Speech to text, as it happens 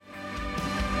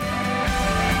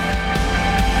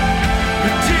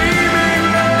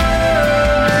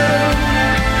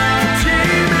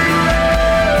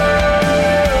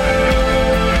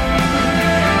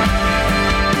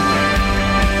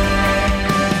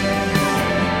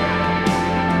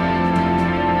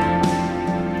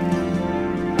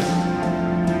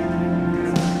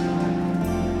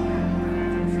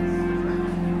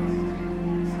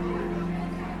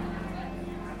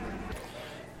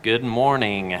Good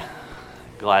morning.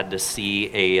 Glad to see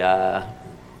a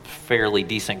fairly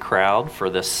decent crowd for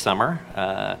this summer.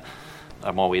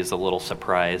 I'm always a little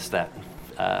surprised that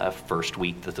first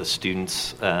week that the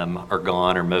students are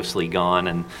gone or mostly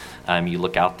gone, and you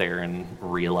look out there and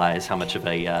realize how much of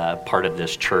a part of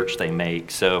this church they make.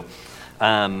 So,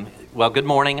 good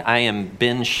morning. I am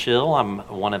Ben Schill. I'm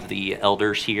one of the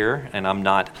elders here, and I'm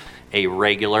not a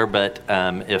regular, but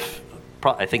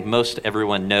I think most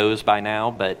everyone knows by now,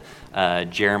 but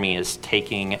Jeremy is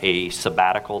taking a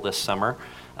sabbatical this summer.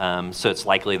 So it's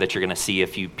likely that you're going to see a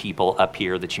few people up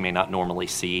here that you may not normally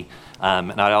see.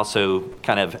 And I also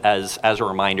kind of, as a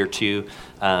reminder too,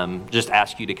 just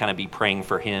ask you to kind of be praying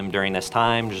for him during this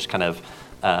time, just kind of,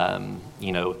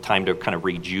 time to kind of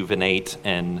rejuvenate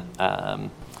and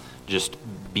just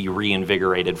be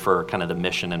reinvigorated for kind of the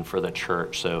mission and for the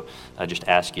church. So I just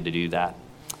ask you to do that.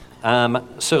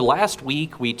 So last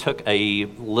week we took a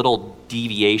little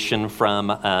deviation from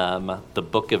the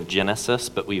book of Genesis,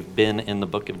 but we've been in the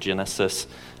book of Genesis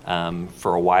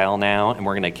for a while now, and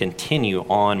we're going to continue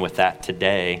on with that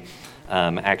today,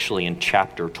 actually in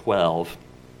chapter 12.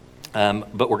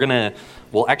 But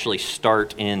we'll actually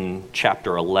start in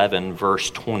chapter 11, verse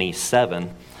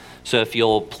 27. So if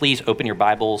you'll please open your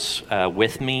Bibles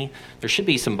with me. There should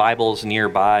be some Bibles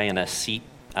nearby in a seat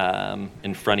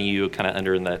in front of you, kind of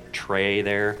under in the tray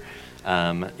there.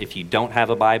 If you don't have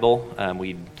a Bible,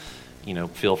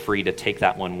 feel free to take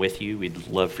that one with you. We'd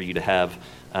love for you to have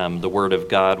the Word of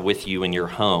God with you in your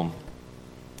home.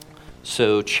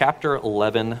 So chapter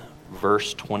 11,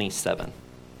 verse 27.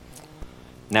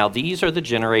 Now these are the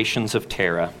generations of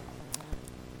Terah.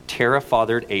 Terah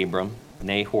fathered Abram,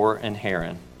 Nahor, and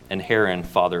Haran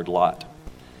fathered Lot.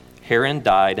 Haran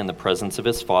died in the presence of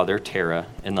his father Terah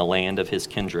in the land of his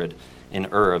kindred in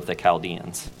Ur of the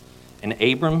Chaldeans. And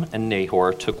Abram and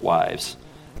Nahor took wives.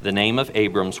 The name of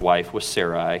Abram's wife was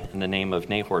Sarai, and the name of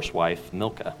Nahor's wife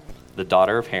Milcah, the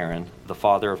daughter of Haran, the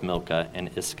father of Milcah and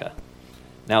Iscah.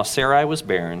 Now Sarai was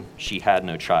barren, she had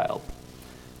no child.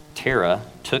 Terah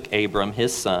took Abram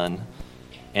his son,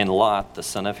 and Lot the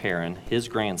son of Haran, his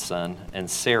grandson, and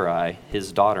Sarai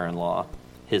his daughter-in-law,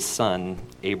 his son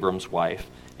Abram's wife,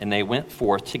 and they went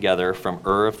forth together from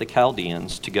Ur of the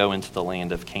Chaldeans to go into the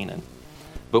land of Canaan.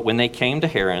 But when they came to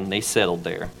Haran, they settled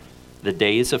there. The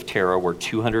days of Terah were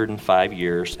 205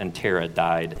 years, and Terah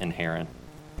died in Haran.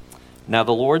 Now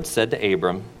the Lord said to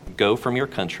Abram, "Go from your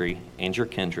country and your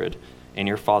kindred and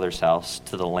your father's house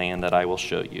to the land that I will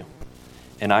show you.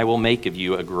 And I will make of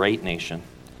you a great nation,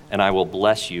 and I will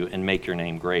bless you and make your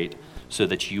name great, so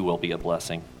that you will be a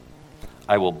blessing.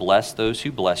 I will bless those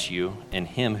who bless you, and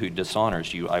him who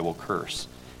dishonors you I will curse.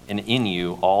 And in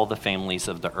you all the families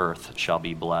of the earth shall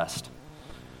be blessed."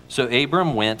 So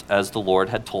Abram went as the Lord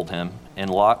had told him, and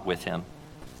Lot with him.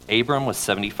 Abram was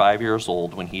 75 years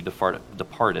old when he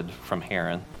departed from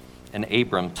Haran. And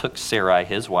Abram took Sarai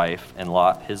his wife, and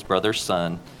Lot his brother's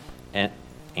son,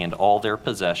 and all their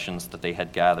possessions that they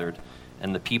had gathered,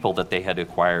 and the people that they had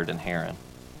acquired in Haran.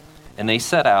 And they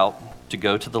set out to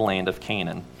go to the land of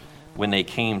Canaan. When they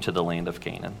came to the land of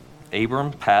Canaan,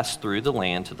 Abram passed through the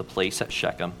land to the place at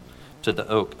Shechem, to the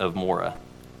oak of Moreh.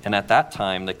 And at that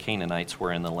time the Canaanites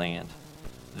were in the land.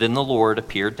 Then the Lord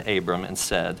appeared to Abram and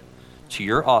said, "To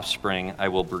your offspring I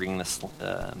will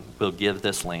give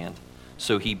this land."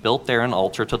 So he built there an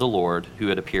altar to the Lord who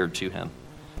had appeared to him.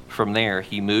 From there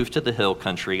he moved to the hill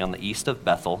country on the east of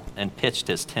Bethel and pitched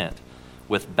his tent,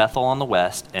 with Bethel on the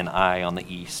west and Ai on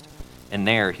the east. And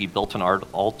there he built an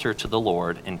altar to the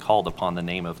Lord and called upon the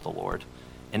name of the Lord.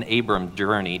 And Abram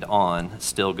journeyed on,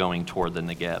 still going toward the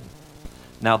Negeb.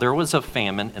 Now there was a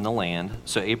famine in the land,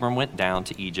 so Abram went down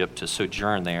to Egypt to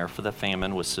sojourn there, for the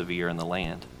famine was severe in the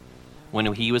land.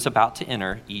 When he was about to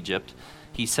enter Egypt,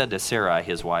 he said to Sarai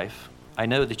his wife, "I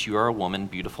know that you are a woman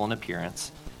beautiful in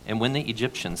appearance, and when the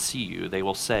Egyptians see you, they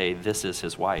will say, 'This is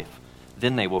his wife.'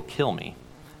 Then they will kill me,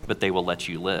 but they will let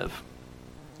you live.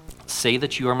 Say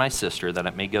that you are my sister, that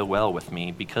it may go well with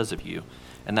me because of you,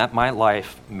 and that my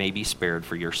life may be spared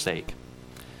for your sake."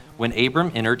 When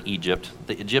Abram entered Egypt,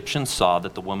 the Egyptians saw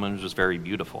that the woman was very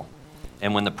beautiful.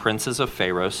 And when the princes of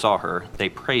Pharaoh saw her, they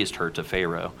praised her to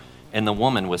Pharaoh, and the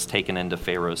woman was taken into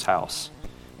Pharaoh's house.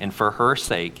 And for her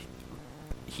sake,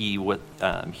 he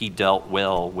dealt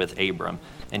well with Abram,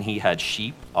 and he had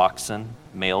sheep, oxen,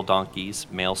 male donkeys,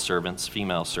 male servants,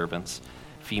 female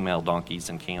donkeys,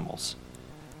 and camels.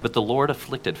 But the Lord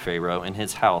afflicted Pharaoh and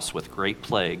his house with great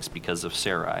plagues because of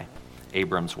Sarai,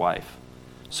 Abram's wife.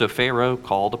 So Pharaoh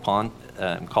called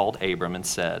Abram and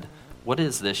said, "What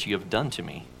is this you have done to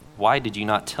me? Why did you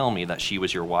not tell me that she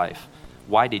was your wife?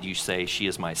 Why did you say, 'She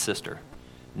is my sister'?"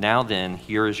 Now then,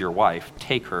 here is your wife.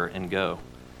 Take her and go."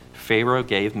 Pharaoh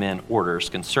gave men orders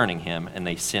concerning him, and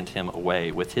they sent him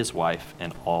away with his wife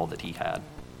and all that he had.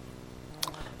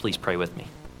 Please pray with me.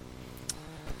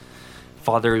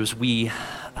 Father, as we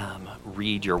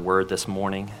read your word this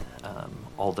morning,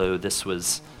 although this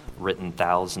was written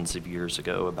thousands of years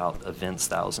ago, about events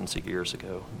thousands of years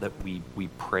ago, that we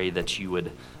pray that you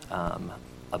would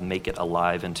make it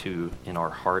alive in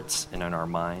our hearts and in our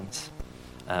minds.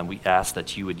 We ask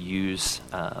that you would use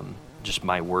just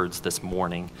my words this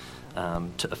morning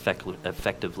to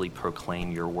effectively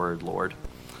proclaim your word, Lord,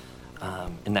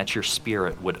 and that your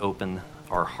Spirit would open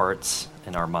our hearts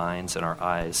and our minds and our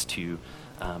eyes to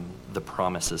the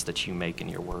promises that you make in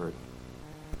your word.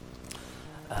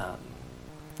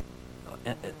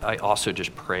 I also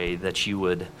just pray that you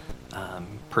would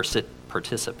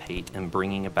participate in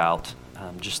bringing about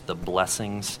just the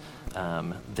blessings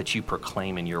that you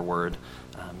proclaim in your word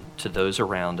to those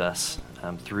around us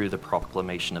through the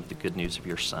proclamation of the good news of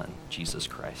your Son, Jesus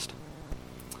Christ.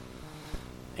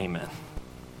 Amen.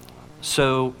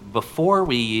 So before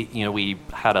we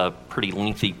had a pretty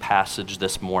lengthy passage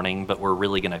this morning, but we're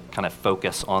really going to kind of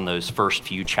focus on those first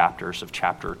few chapters of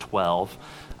chapter 12.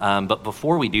 But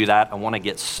before we do that, I want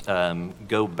to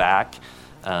go back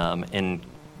and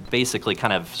basically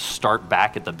kind of start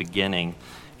back at the beginning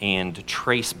and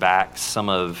trace back some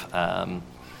of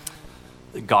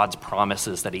God's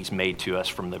promises that he's made to us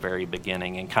from the very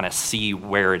beginning and kind of see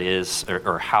where it is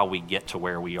or how we get to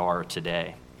where we are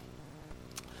today.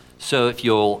 So if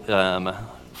you'll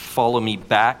follow me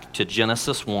back to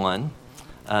Genesis 1,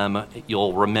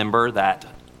 you'll remember that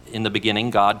in the beginning,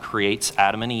 God creates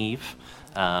Adam and Eve.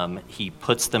 He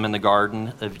puts them in the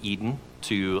Garden of Eden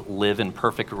to live in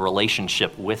perfect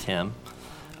relationship with him.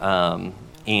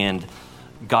 And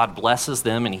God blesses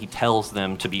them and he tells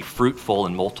them to be fruitful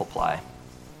and multiply.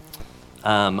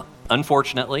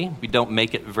 Unfortunately, we don't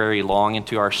make it very long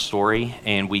into our story,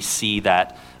 and we see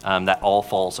that that all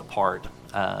falls apart.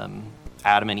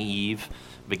 Adam and Eve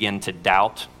begin to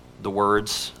doubt the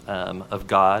words of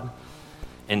God,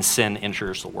 and sin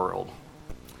enters the world.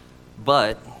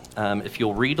 But if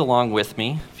you'll read along with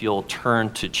me, if you'll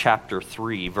turn to chapter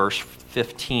 3, verse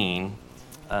 15,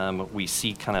 we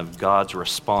see kind of God's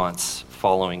response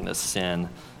following the sin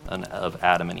of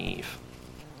Adam and Eve.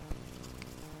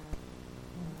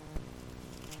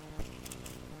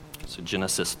 So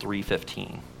Genesis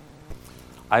 3:15.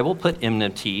 "I will put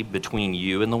enmity between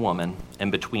you and the woman,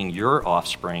 and between your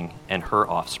offspring and her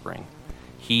offspring.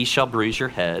 He shall bruise your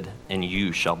head, and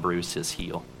you shall bruise his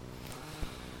heel."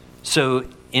 So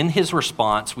in his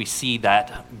response, we see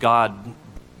that God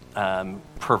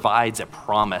provides a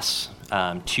promise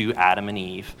to Adam and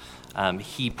Eve.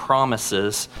 He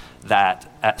promises that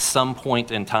at some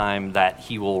point in time that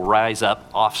he will rise up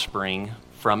offspring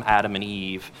from Adam and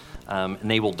Eve,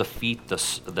 and they will defeat the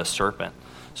serpent.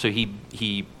 So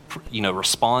he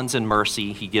responds in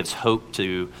mercy. He gives hope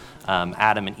to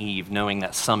Adam and Eve, knowing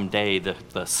that someday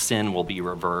the sin will be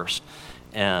reversed,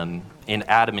 and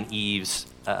Adam and Eve's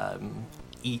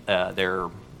their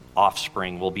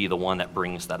offspring will be the one that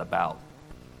brings that about.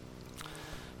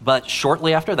 But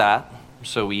shortly after that,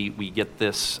 so we get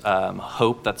this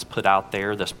hope that's put out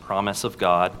there, this promise of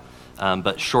God.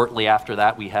 But shortly after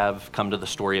that, we have come to the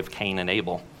story of Cain and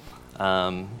Abel.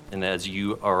 And as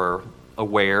you are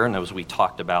aware, and as we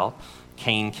talked about,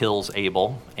 Cain kills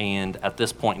Abel. And at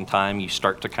this point in time, you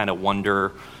start to kind of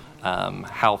wonder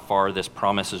how far this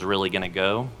promise is really going to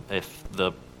go. If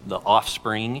the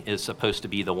offspring is supposed to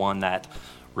be the one that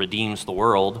redeems the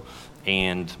world,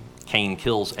 and Cain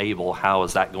kills Abel, how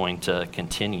is that going to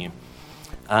continue?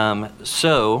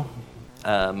 So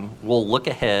we'll look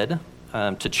ahead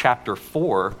to chapter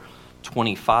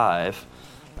 4:25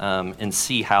 and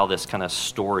see how this kind of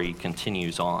story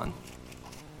continues on.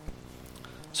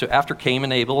 So after Cain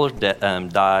and Abel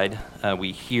died,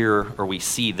 we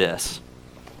see this.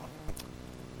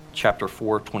 Chapter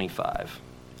 4:25.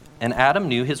 "And Adam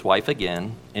knew his wife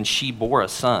again, and she bore a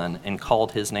son and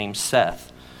called his name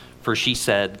Seth. For she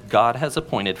said, 'God has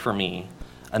appointed for me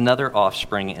another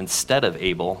offspring instead of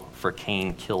Abel, for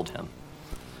Cain killed him.'"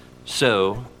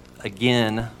 So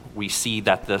again, we see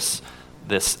that this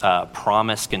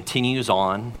promise continues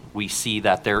on. We see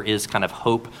that there is kind of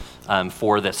hope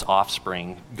for this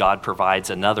offspring. God provides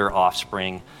another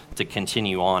offspring to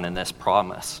continue on in this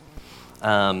promise.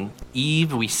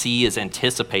 Eve, we see, is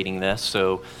anticipating this.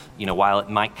 So, while it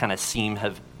might kind of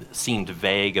have seemed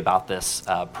vague about this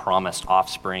promised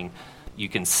offspring, you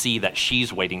can see that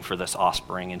she's waiting for this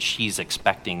offspring, and she's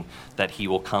expecting that he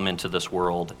will come into this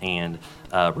world and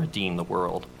redeem the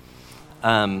world.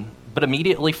 But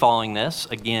immediately following this,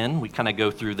 again, we kind of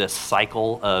go through this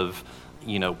cycle of,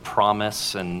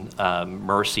 promise and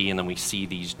mercy, and then we see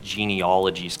these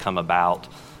genealogies come about.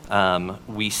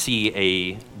 We see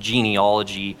a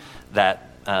genealogy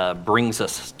that brings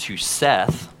us to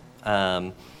Seth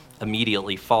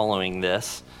immediately following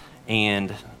this.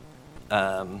 And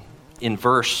in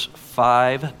verse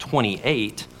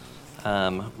 5:28,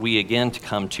 we again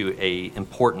come to a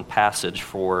important passage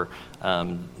for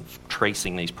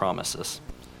tracing these promises.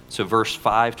 So verse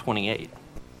 5:28,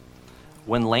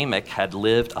 when Lamech had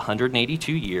lived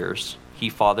 182 years, he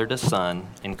fathered a son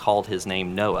and called his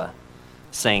name Noah,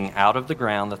 saying, out of the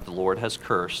ground that the Lord has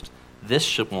cursed,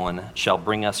 this one shall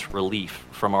bring us relief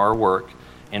from our work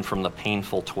and from the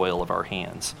painful toil of our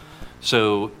hands.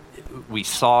 So we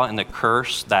saw in the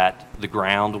curse that the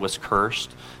ground was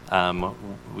cursed.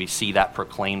 We see that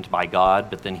proclaimed by God,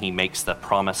 but then he makes the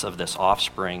promise of this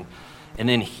offspring. And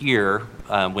then here,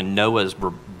 when Noah's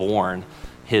born,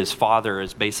 his father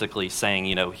is basically saying,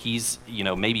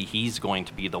 maybe he's going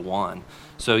to be the one.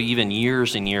 So even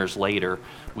years and years later,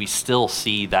 we still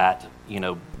see that,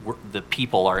 the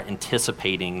people are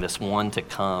anticipating this one to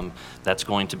come that's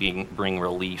going to bring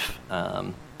relief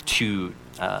to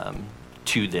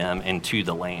them and to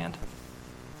the land.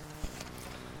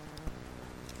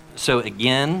 So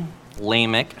again,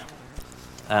 Lamech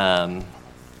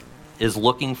is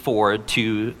looking forward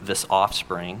to this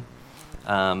offspring.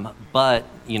 But,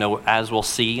 as we'll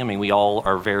see, we all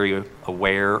are very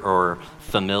aware or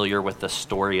familiar with the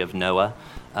story of Noah.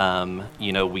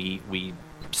 We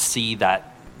see that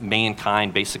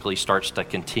mankind basically starts to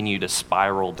continue to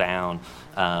spiral down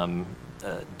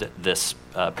this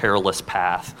perilous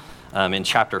path. In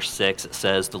chapter 6, it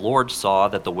says, the Lord saw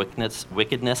that the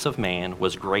wickedness of man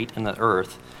was great in the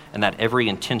earth, and that every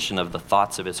intention of the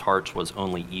thoughts of his heart was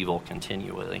only evil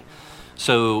continually.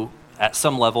 So at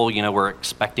some level, we're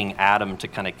expecting Adam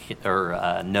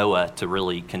to Noah to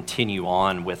really continue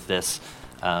on with this.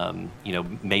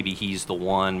 Maybe he's the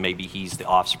one, maybe he's the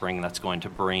offspring that's going to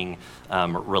bring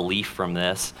relief from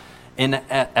this. And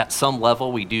at some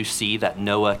level, we do see that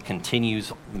Noah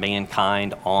continues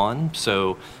mankind on.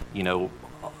 So,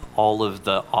 all of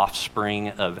the offspring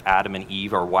of Adam and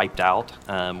Eve are wiped out,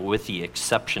 with the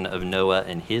exception of Noah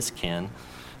and his kin.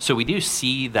 So we do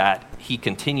see that he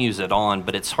continues it on,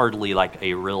 but it's hardly like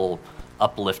a real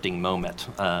uplifting moment.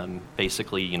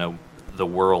 Basically, the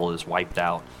world is wiped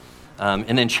out.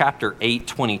 And then chapter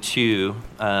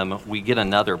 8:22, we get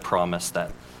another promise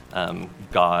that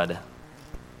God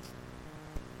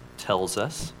tells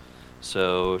us.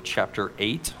 So chapter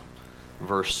 8,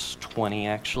 verse 20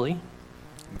 actually,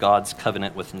 God's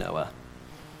covenant with Noah.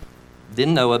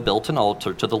 Then Noah built an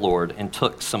altar to the Lord and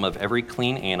took some of every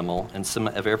clean animal and some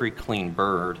of every clean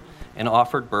bird and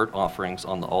offered burnt offerings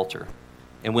on the altar.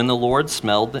 And when the Lord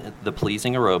smelled the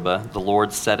pleasing aroma, the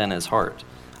Lord said in his heart,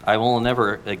 I will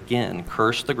never again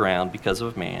curse the ground because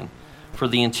of man, for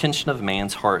the intention of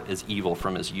man's heart is evil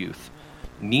from his youth.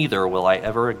 Neither will I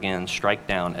ever again strike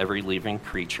down every living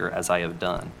creature as I have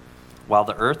done. While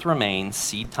the earth remains,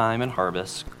 seed time and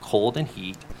harvest, cold and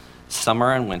heat,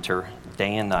 summer and winter,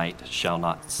 day and night shall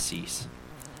not cease.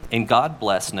 And God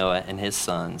blessed Noah and his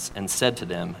sons and said to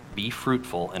them, be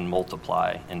fruitful and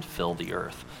multiply and fill the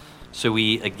earth. So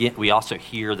we also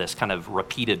hear this kind of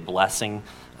repeated blessing,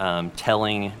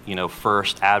 telling,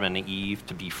 first Adam and Eve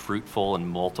to be fruitful and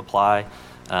multiply.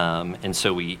 And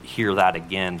so we hear that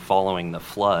again following the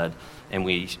flood, and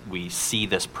we see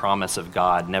this promise of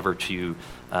God never to,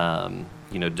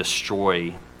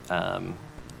 destroy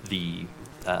the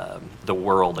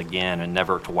world again and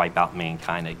never to wipe out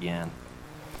mankind again.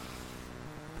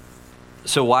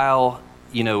 So while,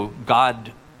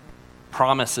 God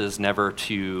promises never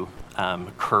to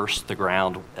curse the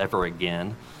ground ever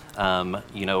again,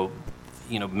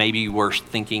 maybe we're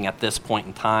thinking at this point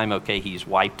in time, okay, he's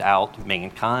wiped out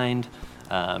mankind,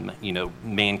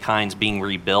 mankind's being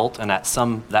rebuilt, and at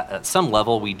some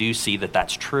level we do see that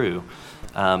that's true.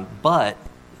 But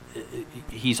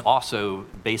he's also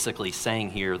basically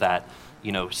saying here that,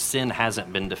 sin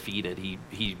hasn't been defeated.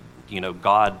 He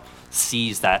God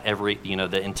sees that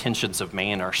the intentions of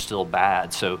man are still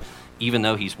bad. So even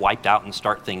though he's wiped out and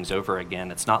start things over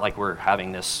again, it's not like we're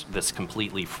having this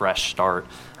completely fresh start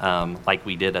like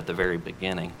we did at the very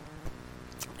beginning.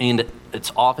 And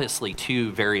it's obviously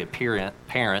too very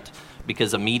apparent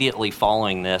because immediately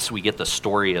following this, we get the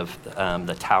story of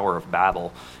the Tower of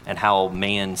Babel and how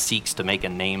man seeks to make a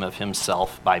name of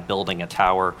himself by building a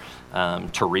tower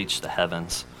to reach the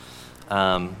heavens.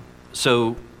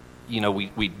 So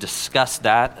we discussed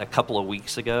that a couple of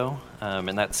weeks ago,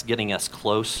 and that's getting us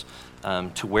close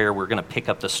to where we're going to pick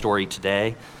up the story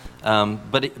today.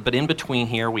 But in between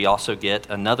here, we also get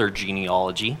another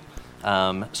genealogy.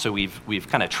 So we've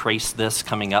kind of traced this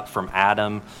coming up from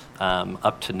Adam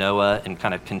up to Noah, and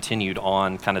kind of continued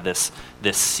on kind of this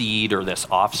seed or this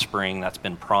offspring that's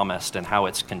been promised, and how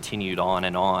it's continued on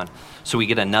and on. So we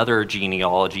get another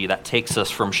genealogy that takes us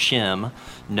from Shem,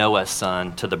 Noah's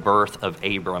son, to the birth of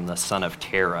Abram, the son of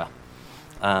Terah.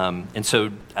 And so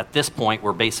at this point,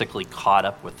 we're basically caught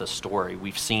up with the story.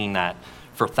 We've seen that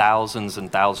for thousands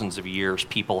and thousands of years,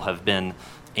 people have been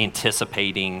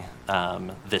anticipating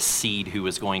this seed who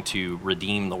is going to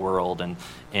redeem the world and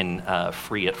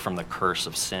free it from the curse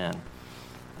of sin.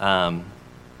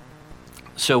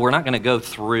 So we're not going to go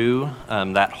through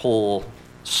that whole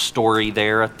story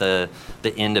there at the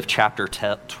end of chapter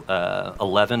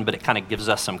 11, but it kind of gives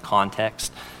us some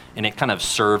context, and it kind of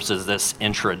serves as this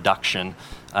introduction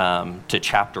to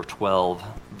chapter 12,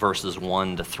 verses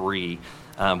 1 to 3,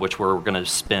 which we're going to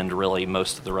spend really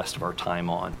most of the rest of our time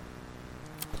on.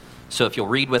 So if you'll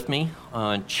read with me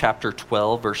on chapter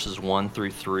 12, verses 1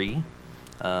 through 3,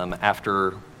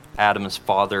 after Adam's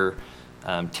father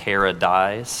Terah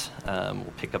dies,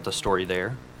 we'll pick up the story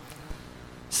there.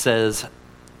 It says,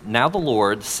 "Now the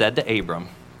Lord said to Abram,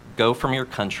 'Go from your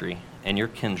country and your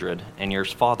kindred and your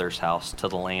father's house to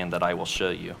the land that I will show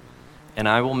you, and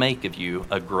I will make of you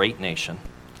a great nation.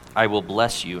 I will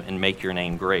bless you and make your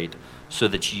name great, so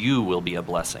that you will be a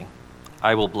blessing.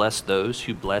 I will bless those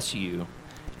who bless you,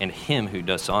 and him who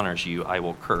dishonors you I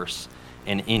will curse,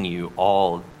 and in you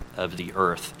all of the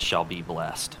earth shall be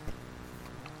blessed.'"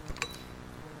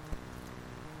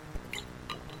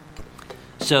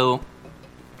 So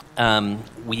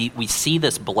we see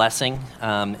this blessing,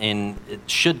 and it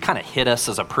should kind of hit us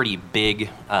as a pretty big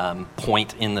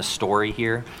point in the story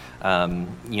here.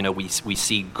 We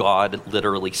see God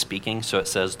literally speaking. So it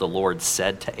says the Lord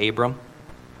said to Abram.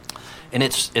 And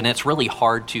it's really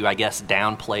hard to, I guess,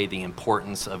 downplay the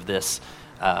importance of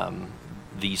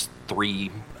these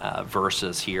three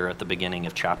verses here at the beginning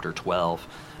of chapter 12.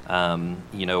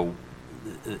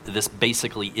 This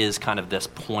basically is kind of this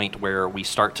point where we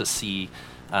start to see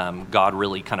God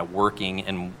really kind of working,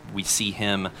 and we see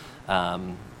him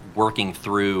working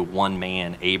through one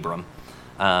man, Abram.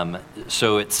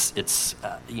 So it's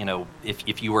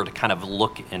if you were to kind of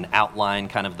look and outline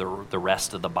kind of the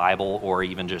rest of the Bible, or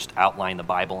even just outline the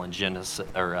Bible in Genesis,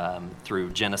 or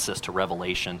through Genesis to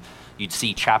Revelation, you'd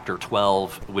see chapter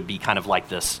 12 would be kind of like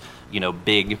this,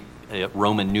 big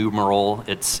Roman numeral.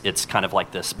 It's kind of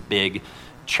like this big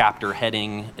chapter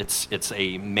heading. It's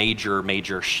a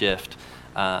major shift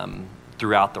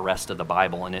throughout the rest of the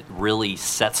Bible, and it really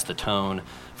sets the tone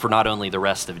for not only the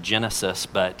rest of Genesis,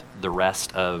 but the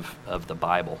rest of the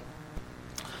Bible.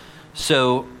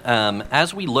 So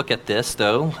as we look at this,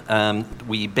 though,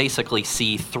 we basically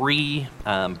see three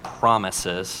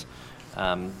promises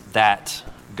that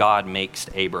God makes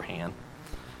to Abraham.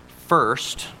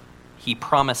 First, he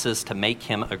promises to make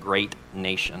him a great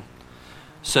nation.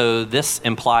 So this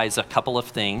implies a couple of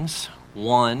things.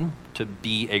 One, to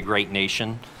be a great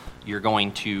nation, you're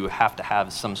going to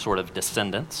have some sort of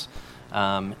descendants.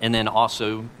 And then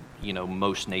also,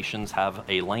 most nations have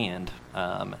a land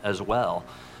as well.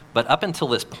 But up until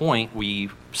this point, we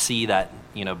see that,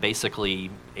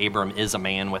 basically Abram is a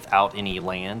man without any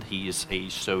land. He's a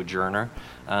sojourner.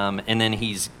 And then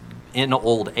he's in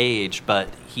old age, but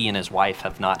he and his wife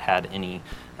have not had any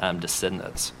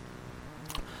descendants.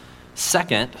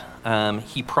 Second,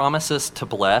 he promises to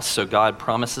bless, so God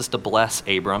promises to bless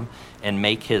Abram and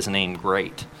make his name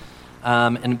great.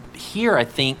 And here I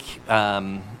think,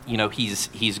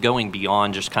 he's going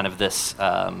beyond just kind of this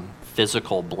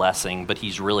physical blessing, but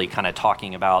he's really kind of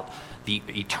talking about the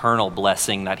eternal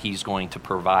blessing that he's going to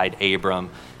provide Abram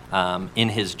in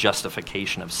his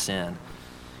justification of sin.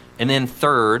 And then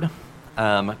third,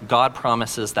 God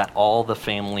promises that all the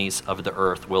families of the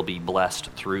earth will be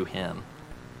blessed through him.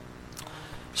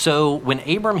 So when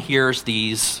Abram hears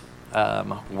these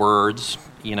words,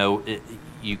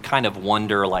 you kind of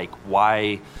wonder,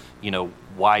 why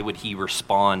would he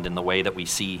respond in the way that we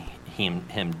see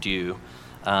him do?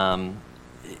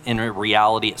 In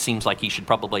reality, it seems like he should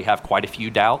probably have quite a few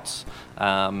doubts.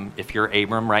 If you're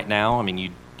Abram right now,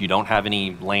 you don't have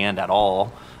any land at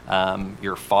all.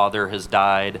 Your father has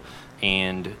died,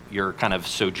 and you're kind of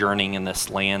sojourning in this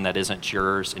land that isn't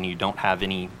yours, and you don't have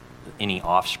any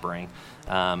offspring.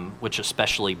 Which,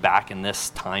 especially back in this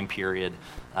time period,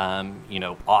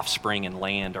 offspring and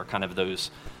land are kind of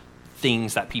those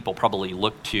things that people probably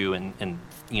look to, and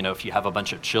if you have a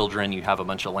bunch of children, you have a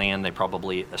bunch of land, they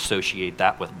probably associate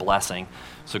that with blessing.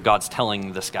 So God's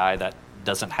telling this guy that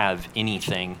doesn't have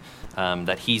anything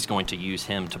that he's going to use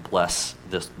him to bless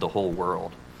the whole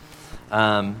world.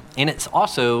 And it's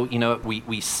also,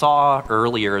 we saw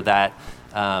earlier that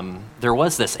there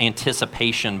was this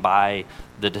anticipation by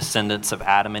the descendants of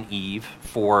Adam and Eve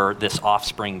for this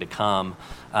offspring to come.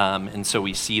 And so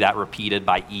we see that repeated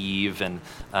by Eve and,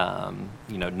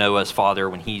 Noah's father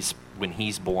when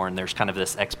he's born. There's kind of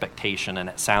this expectation, and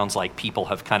it sounds like people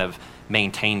have kind of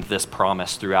maintained this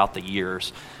promise throughout the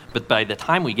years. But by the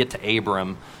time we get to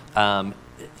Abram, it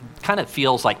kind of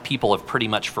feels like people have pretty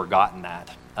much forgotten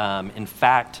that. In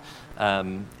fact,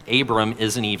 Abram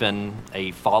isn't even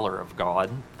a follower of God.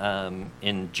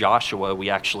 In Joshua, we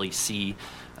actually see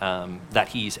that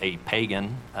he's a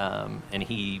pagan, and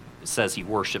he says he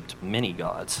worshipped many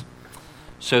gods.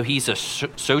 So he's a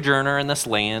sojourner in this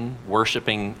land,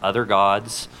 worshiping other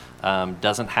gods,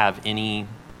 doesn't have any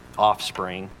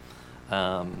offspring,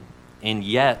 and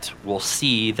yet we'll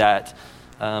see that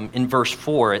in verse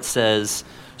 4 it says,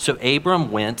 "So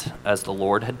Abram went as the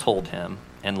Lord had told him,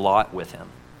 and Lot with him."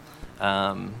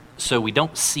 So we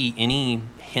don't see any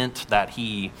hint that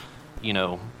he,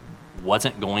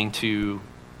 wasn't going to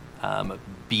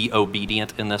be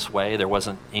obedient in this way. There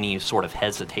wasn't any sort of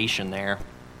hesitation there.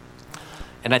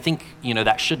 And I think,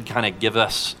 that should kind of give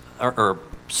us or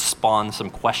spawn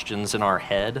some questions in our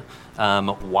head.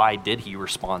 Why did he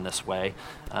respond this way?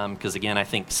 Because again, I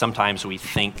think sometimes we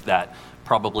think that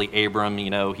probably Abram,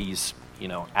 he's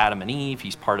Adam and Eve,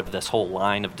 he's part of this whole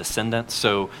line of descendants.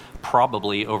 So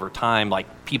probably over time,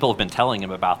 like people have been telling him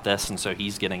about this, and so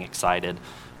he's getting excited.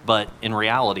 But in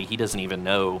reality, he doesn't even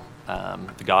know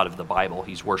the God of the Bible.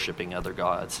 He's worshiping other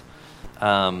gods.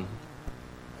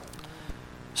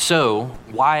 So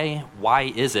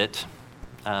why is it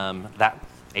that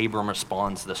Abram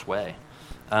responds this way?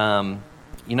 And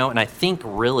I think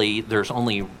really there's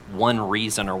only one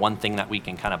reason or one thing that we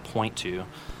can kind of point to.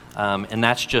 And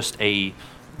that's just a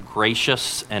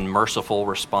gracious and merciful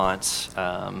response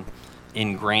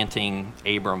in granting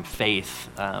Abram faith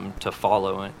to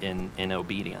follow in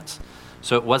obedience.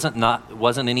 So it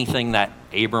wasn't anything that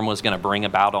Abram was going to bring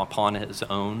about upon his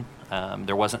own.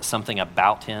 There wasn't something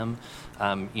about him.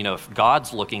 If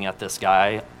God's looking at this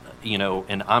guy,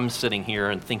 and I'm sitting here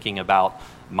and thinking about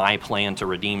my plan to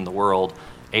redeem the world,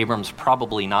 Abram's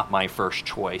probably not my first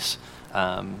choice.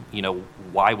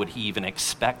 Why would he even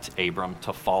expect Abram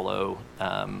to follow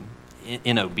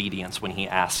in obedience when he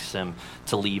asks him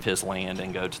to leave his land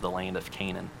and go to the land of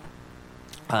Canaan?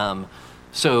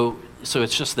 So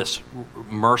it's just this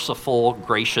merciful,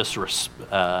 gracious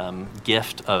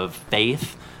gift of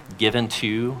faith given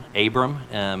to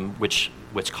Abram, which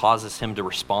causes him to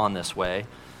respond this way.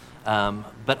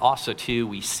 But also, too,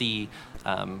 we see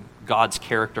God's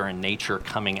character and nature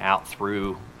coming out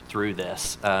through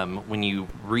this. When you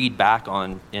read back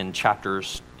in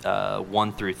chapters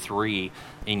 1 through 3,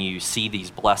 and you see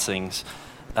these blessings,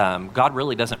 God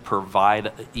really doesn't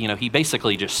provide, he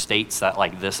basically just states that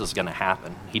like this is going to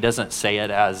happen. He doesn't say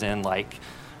it as in like,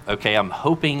 okay, I'm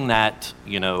hoping that,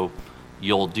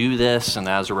 you'll do this, and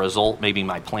as a result, maybe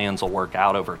my plans will work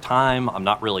out over time. I'm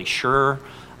not really sure.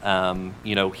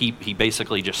 He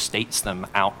basically just states them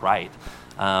outright.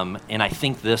 And I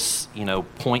think this,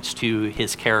 points to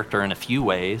his character in a few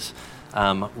ways.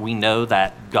 We know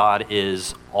that God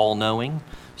is all-knowing,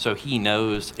 so he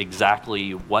knows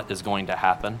exactly what is going to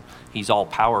happen. He's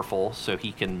all-powerful, so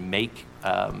he can make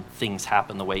things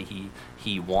happen the way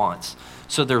he wants.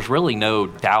 So there's really no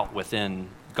doubt within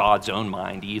God's own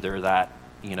mind either that,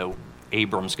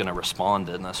 Abram's going to respond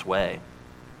in this way.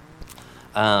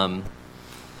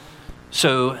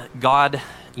 So God,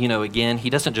 again, he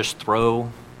doesn't just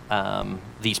throw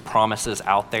these promises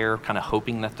out there kind of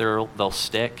hoping that they'll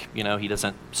stick. He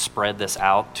doesn't spread this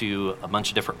out to a bunch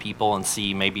of different people and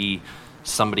see maybe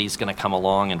somebody's going to come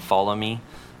along and follow me.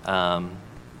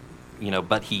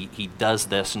 But he does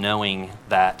this knowing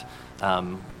that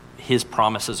his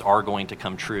promises are going to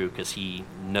come true because he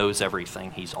knows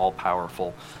everything. He's all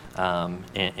powerful,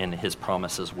 and his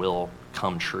promises will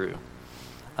come true.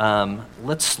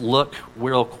 Let's look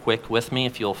real quick with me,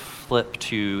 if you'll flip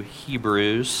to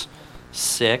Hebrews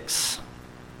 6.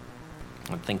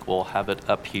 I think we'll have it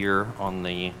up here on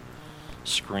the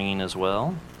screen as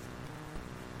well.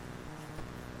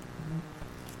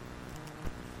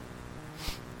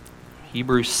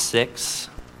 Hebrews 6,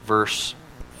 verse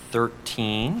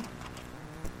 13.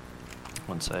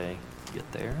 Once I get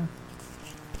there.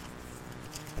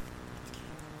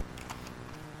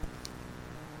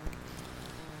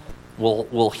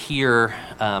 We'll hear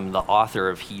the author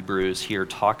of Hebrews here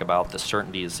talk about the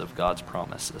certainties of God's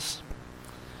promises.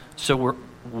 So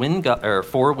when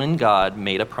God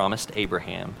made a promise to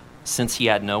Abraham, since he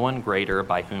had no one greater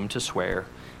by whom to swear,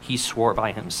 he swore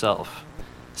by himself,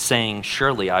 saying,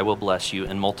 "Surely I will bless you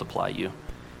and multiply you."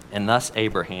 And thus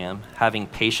Abraham, having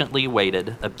patiently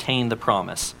waited, obtained the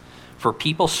promise. For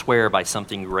people swear by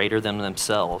something greater than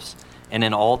themselves, and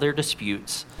in all their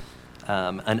disputes,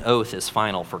 an oath is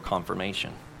final for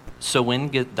confirmation. So when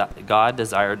God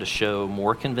desired to show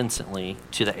more convincingly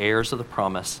to the heirs of the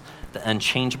promise the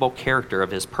unchangeable character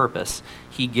of his purpose,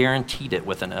 he guaranteed it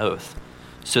with an oath,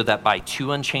 so that by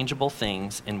two unchangeable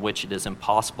things in which it is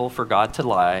impossible for God to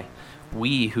lie,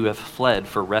 we who have fled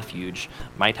for refuge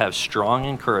might have strong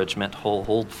encouragement to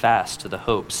hold fast to the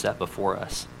hope set before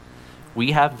us.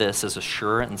 We have this as a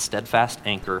sure and steadfast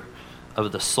anchor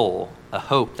of the soul, a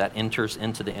hope that enters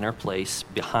into the inner place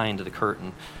behind the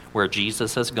curtain, where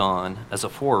Jesus has gone as a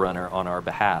forerunner on our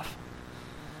behalf,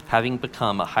 having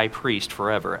become a high priest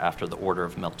forever after the order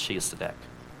of Melchizedek.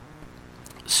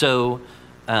 So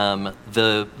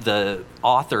the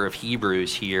author of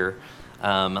Hebrews here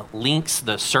links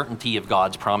the certainty of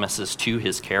God's promises to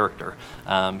his character.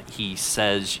 He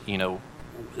says,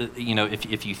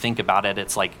 if you think about it,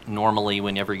 it's like normally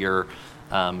whenever you're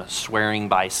swearing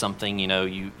by something,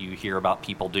 you hear about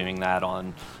people doing that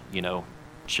on,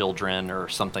 children or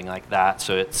something like that.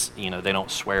 So it's, they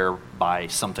don't swear by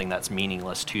something that's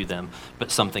meaningless to them, but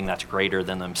something that's greater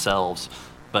than themselves.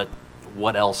 But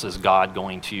what else is God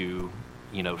going to,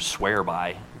 swear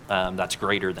by that's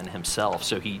greater than himself?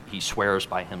 So he swears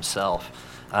by himself.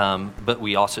 But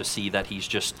we also see that he's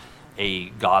just a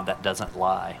God that doesn't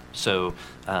lie. So,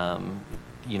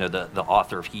 the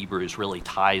author of Hebrews really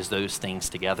ties those things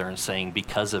together and saying,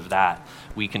 because of that,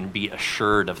 we can be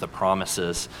assured of the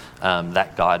promises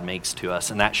that God makes to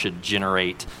us. And that should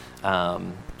generate, a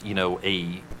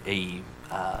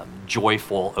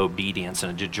joyful obedience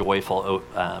and a joyful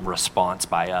response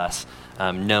by us,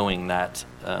 knowing that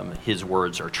his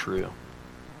words are true.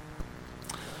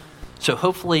 So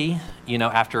hopefully,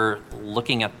 after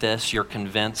looking at this, you're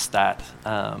convinced that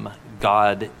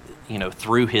God,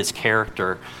 through his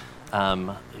character,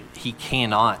 he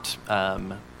cannot,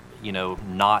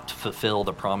 not fulfill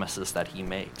the promises that he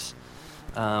makes.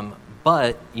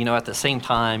 But, at the same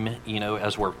time,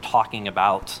 as we're talking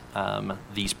about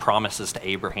these promises to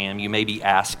Abraham, you may be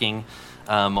asking,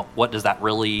 what does that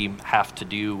really have to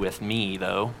do with me,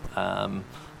 though?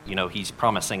 He's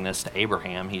promising this to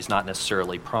Abraham. He's not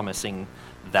necessarily promising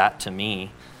that to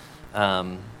me.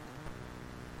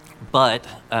 But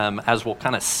as we'll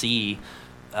kind of see,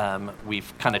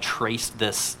 we've kind of traced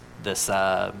this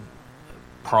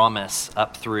promise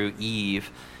up through Eve,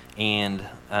 and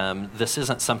this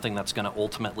isn't something that's going to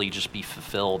ultimately just be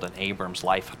fulfilled in Abram's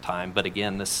lifetime. But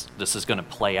again, this is going to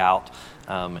play out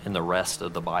in the rest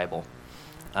of the Bible.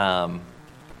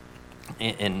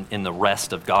 In the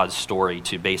rest of God's story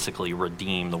to basically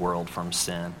redeem the world from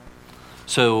sin.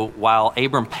 So while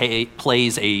Abram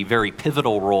plays a very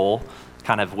pivotal role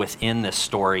kind of within this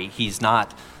story, he's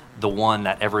not the one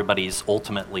that everybody's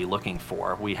ultimately looking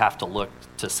for. We have to look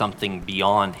to something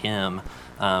beyond him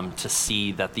to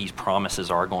see that these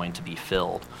promises are going to be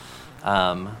filled.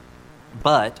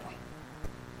 But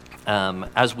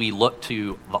as we look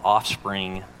to the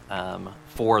offspring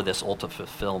for this ultimate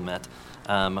fulfillment,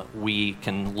 we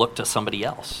can look to somebody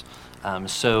else.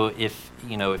 So if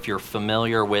you're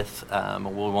familiar with,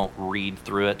 we won't read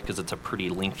through it because it's a pretty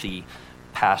lengthy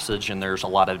passage and there's a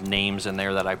lot of names in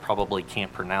there that I probably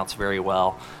can't pronounce very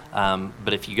well.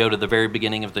 But if you go to the very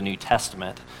beginning of the New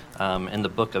Testament, in the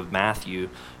book of Matthew,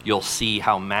 you'll see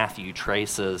how Matthew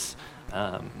traces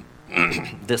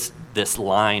this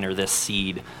line or this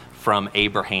seed from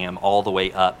Abraham all the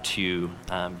way up to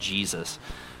Jesus.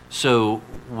 So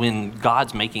when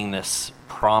God's making this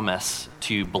promise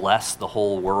to bless the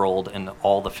whole world and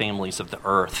all the families of the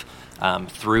earth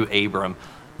through Abram,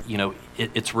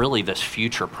 it's really this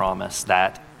future promise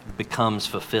that becomes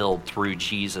fulfilled through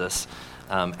Jesus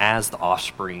as the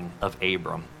offspring of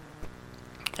Abram.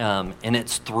 And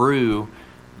it's through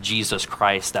Jesus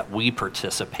Christ that we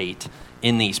participate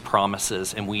in these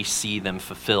promises and we see them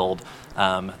fulfilled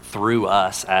through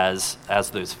us as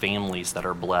those families that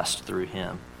are blessed through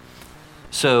him.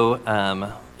 So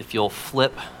if you'll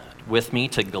flip with me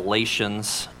to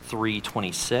Galatians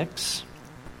 3:26.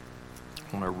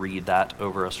 I want to read that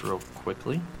over us real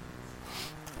quickly.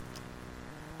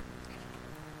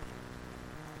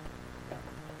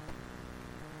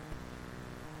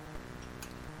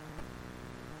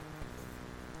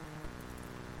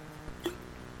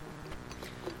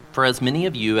 For as many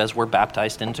of you as were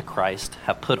baptized into Christ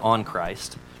have put on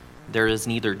Christ, there is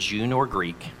neither Jew nor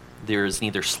Greek, there is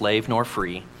neither slave nor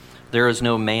free, there is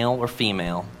no male or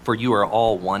female, for you are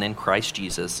all one in Christ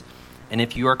Jesus. And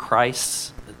if you are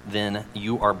Christ's, then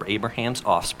you are Abraham's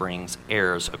offsprings,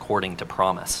 heirs according to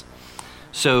promise.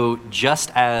 So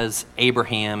just as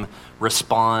Abraham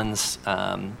responds,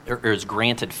 or is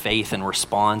granted faith and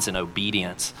responds in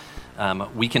obedience,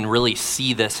 we can really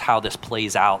see how this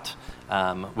plays out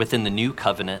within the new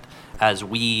covenant as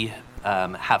we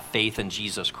have faith in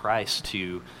Jesus Christ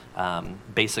to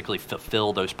basically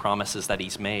fulfill those promises that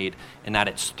he's made, and that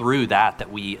it's through that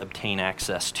we obtain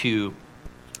access to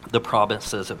the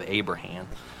promises of Abraham.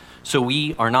 So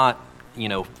we are not,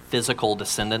 physical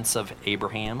descendants of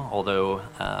Abraham, although,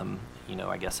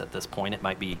 I guess at this point it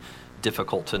might be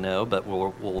difficult to know, but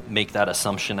we'll make that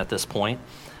assumption at this point.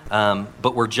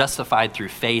 But we're justified through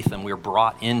faith, and we're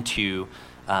brought into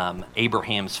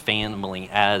Abraham's family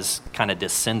as kind of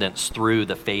descendants through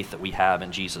the faith that we have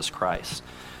in Jesus Christ.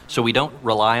 So we don't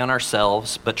rely on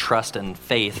ourselves, but trust in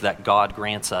faith that God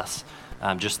grants us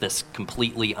just this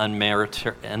completely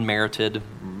unmerited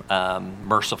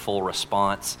merciful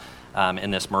response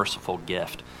and this merciful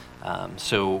gift.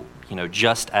 So,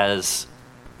 just as,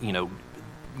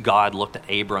 God looked at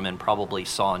Abram and probably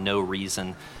saw no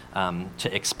reason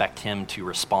to expect him to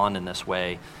respond in this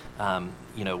way,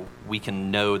 we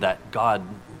can know that God,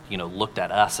 looked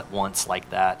at us at once like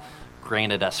that,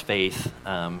 granted us faith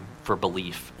for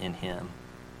belief in him.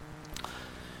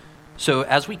 So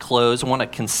as we close, I want to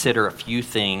consider a few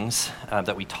things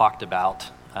that we talked about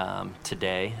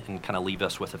today and kind of leave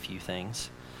us with a few things.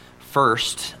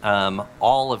 First,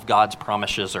 all of God's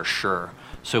promises are sure.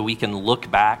 So we can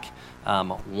look back.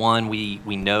 One,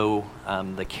 we know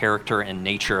the character and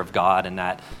nature of God, and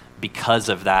that because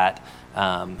of that,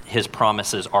 his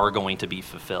promises are going to be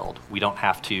fulfilled. We don't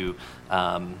have to,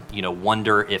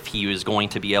 wonder if he is going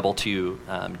to be able to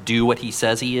do what he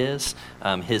says he is.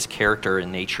 His character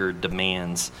and nature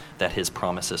demands that his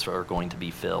promises are going to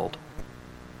be filled.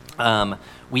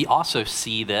 We also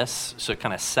see this, so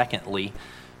kind of secondly,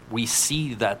 we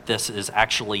see that this is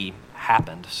actually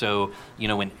happened. So,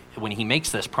 when he makes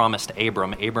this promise to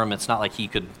Abram, it's not like he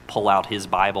could pull out his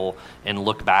Bible and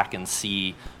look back and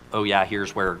see, oh yeah,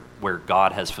 here's where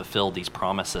God has fulfilled these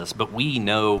promises. But we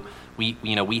know,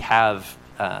 we have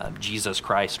Jesus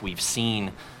Christ. We've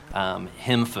seen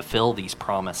him fulfill these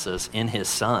promises in his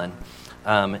Son.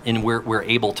 And we're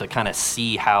able to kind of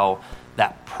see how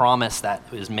that promise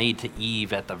that was made to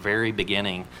Eve at the very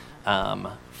beginning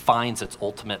finds its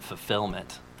ultimate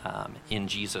fulfillment in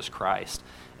Jesus Christ.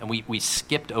 And we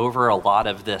skipped over a lot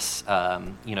of this,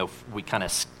 we kind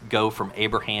of go from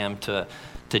Abraham to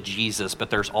Jesus,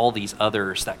 but there's all these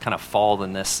others that kind of fall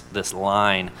in this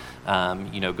line,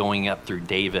 going up through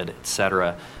David,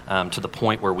 etc., to the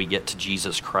point where we get to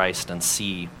Jesus Christ and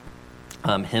see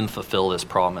him fulfill this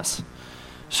promise.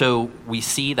 So we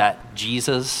see that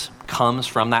Jesus comes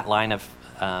from that line of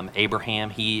Abraham.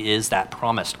 He is that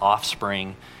promised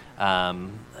offspring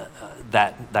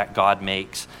that God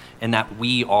makes, and that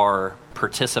we are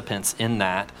participants in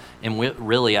that. And we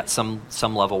really, at some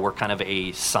level, we're kind of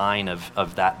a sign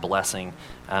of that blessing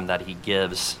that he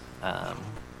gives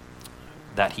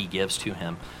to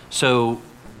him. So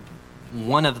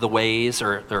one of the ways,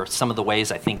 or some of the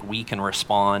ways I think we can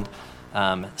respond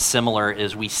similar,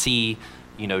 is we see,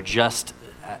 just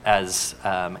as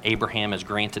Abraham is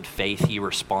granted faith, he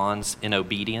responds in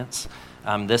obedience.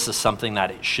 This is something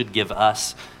that it should give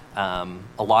us a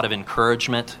lot of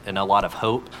encouragement and a lot of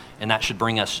hope, and that should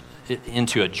bring us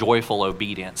into a joyful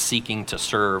obedience, seeking to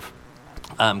serve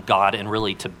God and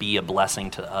really to be a blessing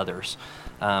to others.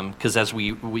 Because as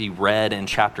we read in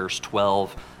chapters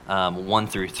 12, 1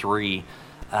 through 3,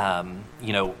 God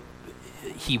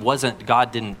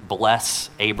didn't bless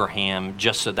Abraham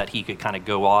just so that he could kind of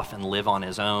go off and live on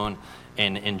his own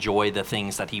and enjoy the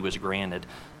things that he was granted.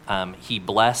 He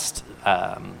blessed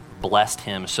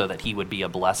him so that he would be a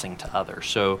blessing to others.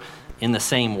 So in the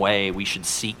same way, we should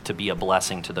seek to be a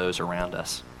blessing to those around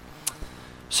us.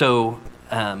 So,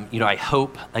 I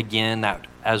hope, again, that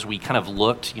as we kind of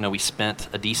looked, we spent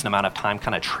a decent amount of time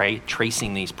kind of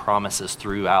tracing these promises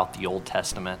throughout the Old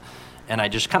Testament. And I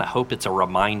just kind of hope it's a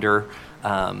reminder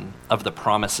of the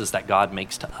promises that God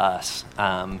makes to us.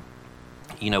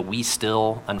 We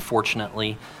still,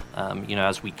 unfortunately,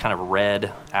 as we kind of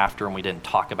read after and we didn't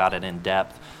talk about it in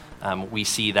depth, we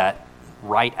see that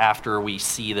right after we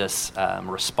see this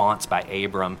response by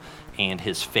Abram and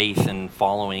his faith in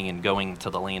following and going to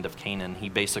the land of Canaan, he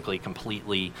basically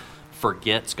completely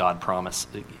forgets God's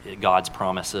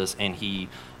promises, and he,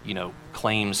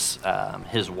 claims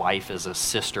his wife as a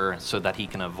sister so that he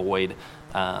can avoid,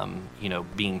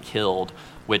 being killed,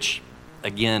 which,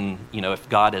 again, if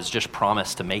God has just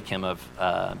promised to make him of,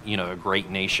 a great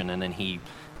nation, and then he,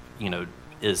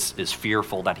 is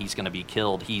fearful that he's going to be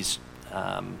killed, he's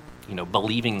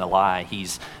believing the lie.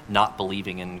 He's not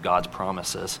believing in God's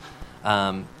promises.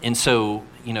 And so,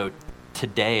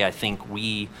 today I think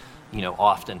we,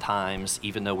 oftentimes,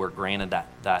 even though we're granted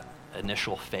that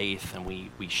initial faith and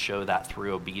we show that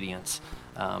through obedience,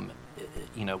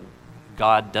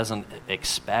 God doesn't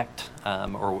expect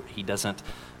or he doesn't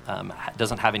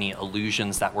have any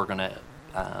illusions that we're going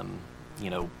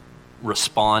to,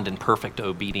 respond in perfect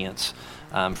obedience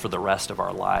for the rest of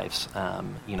our lives.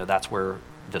 That's where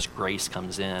this grace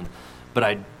comes in. But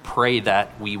I pray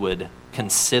that we would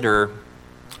consider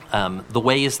the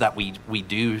ways that we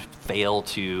do fail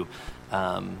to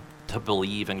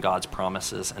believe in God's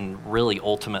promises. And really,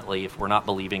 ultimately, if we're not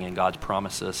believing in God's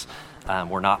promises,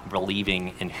 we're not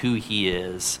believing in who he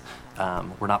is.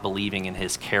 We're not believing in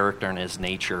his character and his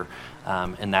nature,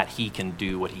 and that he can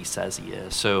do what he says he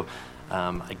is. So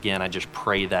again, I just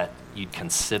pray that you'd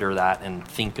consider that and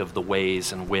think of the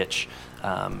ways in which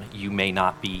you may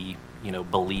not be,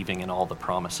 believing in all the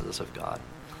promises of God.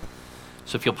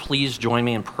 So if you'll please join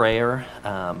me in prayer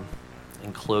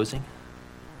in closing.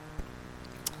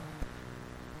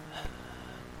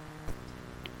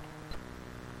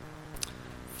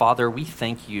 Father, we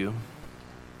thank you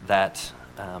that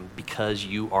because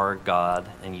you are God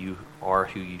and you are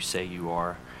who you say you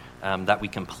are, that we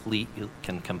can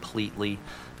completely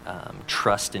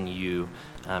trust in you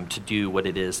to do what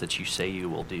it is that you say you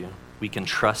will do. We can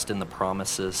trust in the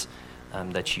promises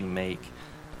that you make,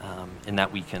 and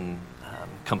that we can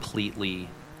completely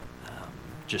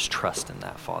just trust in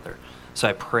that, Father. So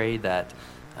I pray that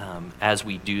as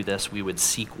we do this, we would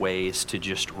seek ways to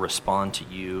just respond to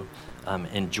you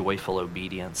in joyful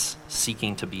obedience,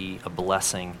 seeking to be a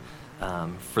blessing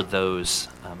for those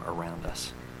around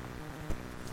us.